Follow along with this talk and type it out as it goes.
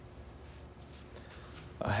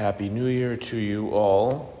Happy New Year to you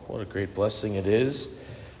all. What a great blessing it is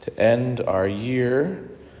to end our year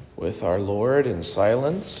with our Lord in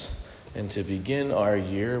silence and to begin our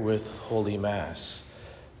year with Holy Mass.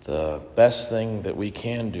 The best thing that we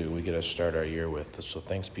can do, we get to start our year with. So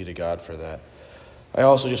thanks be to God for that. I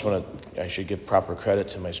also just I should give proper credit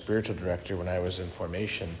to my spiritual director when I was in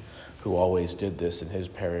formation, who always did this in his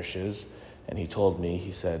parishes. And he told me,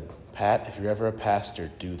 he said, "Pat, if you're ever a pastor,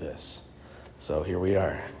 do this." So here we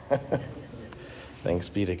are. Thanks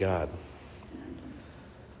be to God.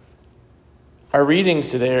 Our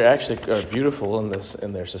readings today are beautiful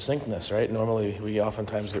in their succinctness, right? Normally we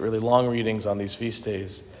oftentimes get really long readings on these feast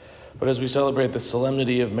days. But as we celebrate the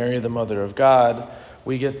solemnity of Mary, the Mother of God,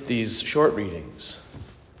 we get these short readings,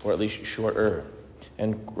 or at least shorter,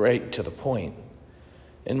 and right to the point.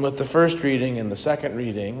 And with the first reading and the second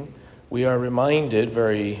reading, we are reminded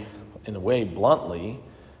very, in a way, bluntly,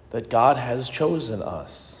 that God has chosen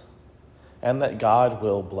us and that God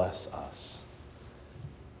will bless us.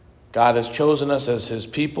 God has chosen us as his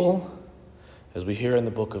people, as we hear in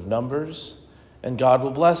the book of Numbers, and God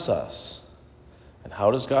will bless us. And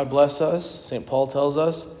how does God bless us? St. Paul tells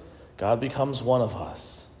us, God becomes one of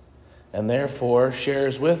us and therefore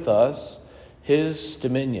shares with us his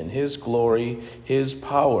dominion, his glory, his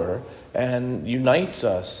power, and unites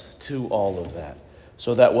us to all of that,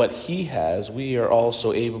 so that what he has, we are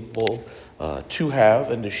also able to have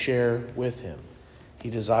and to share with him. He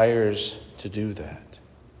desires to do that.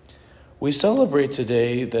 We celebrate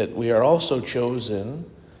today that we are also chosen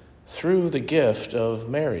through the gift of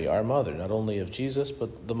Mary, our mother, not only of Jesus,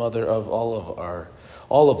 but the mother of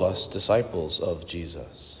all of us disciples of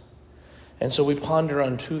Jesus. And so we ponder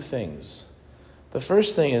on two things. The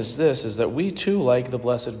first thing is this, is that we too, like the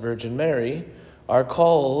Blessed Virgin Mary, are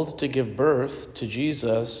called to give birth to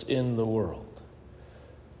Jesus in the world.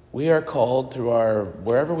 We are called through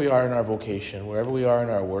wherever we are in our vocation, wherever we are in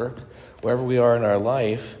our work, wherever we are in our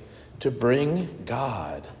life, to bring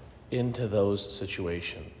God into those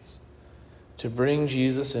situations, to bring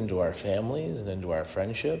Jesus into our families and into our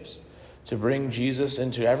friendships, to bring Jesus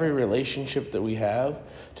into every relationship that we have,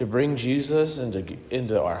 to bring Jesus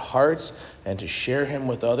into our hearts and to share him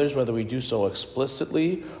with others, whether we do so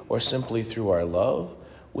explicitly or simply through our love.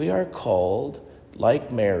 We are called,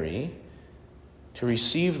 like Mary, to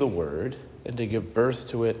receive the word and to give birth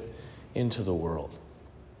to it into the world.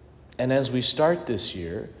 And as we start this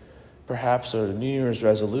year, perhaps a New Year's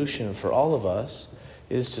resolution for all of us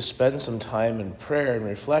is to spend some time in prayer and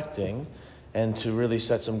reflecting and to really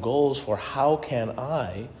set some goals for how can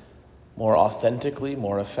I more authentically,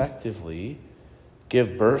 more effectively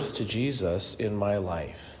give birth to Jesus in my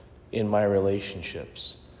life, in my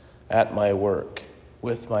relationships, at my work,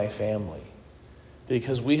 with my family.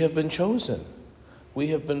 Because we have been chosen. We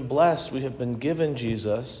have been blessed. We have been given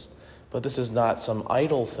Jesus, but this is not some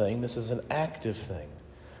idle thing. This is an active thing.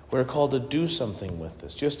 We're called to do something with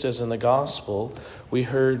this. Just as in the gospel, we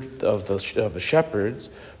heard of the shepherds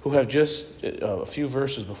who have just a few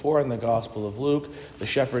verses before in the Gospel of Luke, the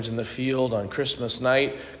shepherds in the field on Christmas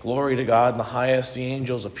night, glory to God in the highest, the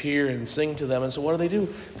angels appear and sing to them. And so what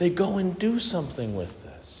do? They go and do something with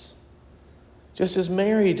this. Just as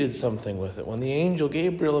Mary did something with it when the angel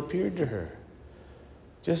Gabriel appeared to her.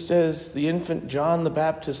 Just as the infant John the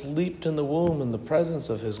Baptist leaped in the womb in the presence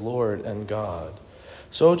of his Lord and God.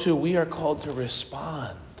 So too we are called to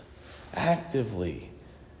respond actively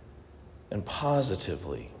and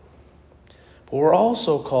positively. But we're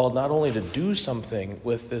also called not only to do something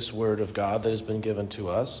with this word of God that has been given to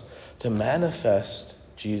us, to manifest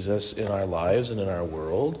Jesus in our lives and in our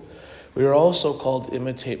world. We are also called to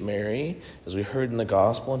imitate Mary, as we heard in the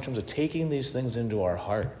gospel, in terms of taking these things into our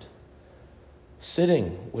heart,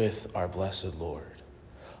 sitting with our blessed Lord,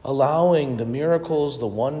 allowing the miracles, the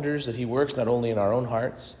wonders that he works not only in our own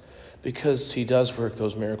hearts, because he does work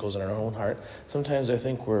those miracles in our own heart. Sometimes I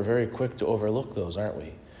think we're very quick to overlook those, aren't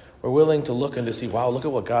we? We're willing to look and to see, wow, look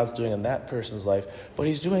at what God's doing in that person's life, but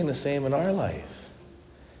he's doing the same in our life.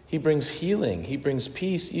 He brings healing. He brings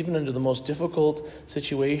peace even into the most difficult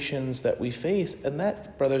situations that we face. And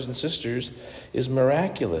that, brothers and sisters, is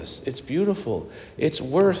miraculous. It's beautiful. It's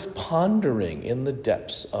worth pondering in the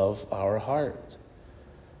depths of our heart.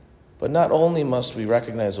 But not only must we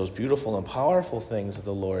recognize those beautiful and powerful things that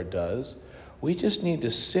the Lord does, we just need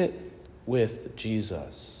to sit with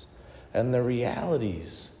Jesus and the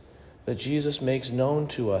realities that Jesus makes known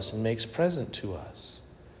to us and makes present to us.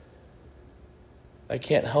 I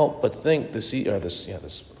can't help but think this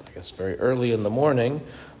very early in the morning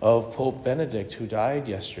of Pope Benedict, who died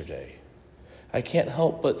yesterday. I can't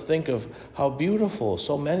help but think of how beautiful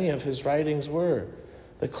so many of his writings were.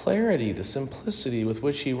 the clarity, the simplicity with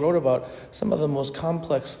which he wrote about some of the most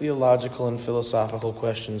complex theological and philosophical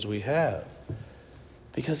questions we have.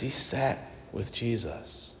 Because he sat with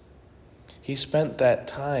Jesus. He spent that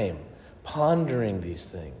time pondering these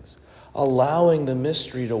things, allowing the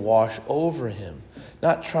mystery to wash over him,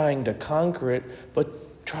 not trying to conquer it,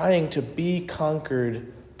 but trying to be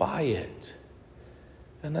conquered by it.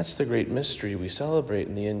 And that's the great mystery we celebrate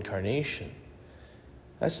in the Incarnation.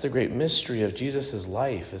 That's the great mystery of Jesus'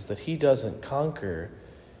 life, is that he doesn't conquer.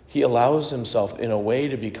 He allows himself in a way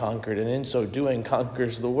to be conquered, and in so doing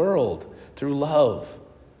conquers the world through love.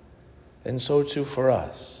 And so too for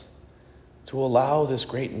us, to allow this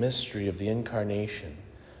great mystery of the Incarnation,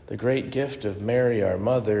 the great gift of Mary, our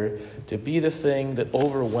mother, to be the thing that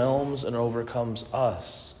overwhelms and overcomes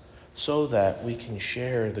us, so that we can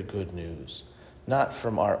share the good news, not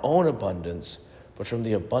from our own abundance, but from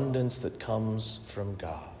the abundance that comes from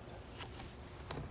God.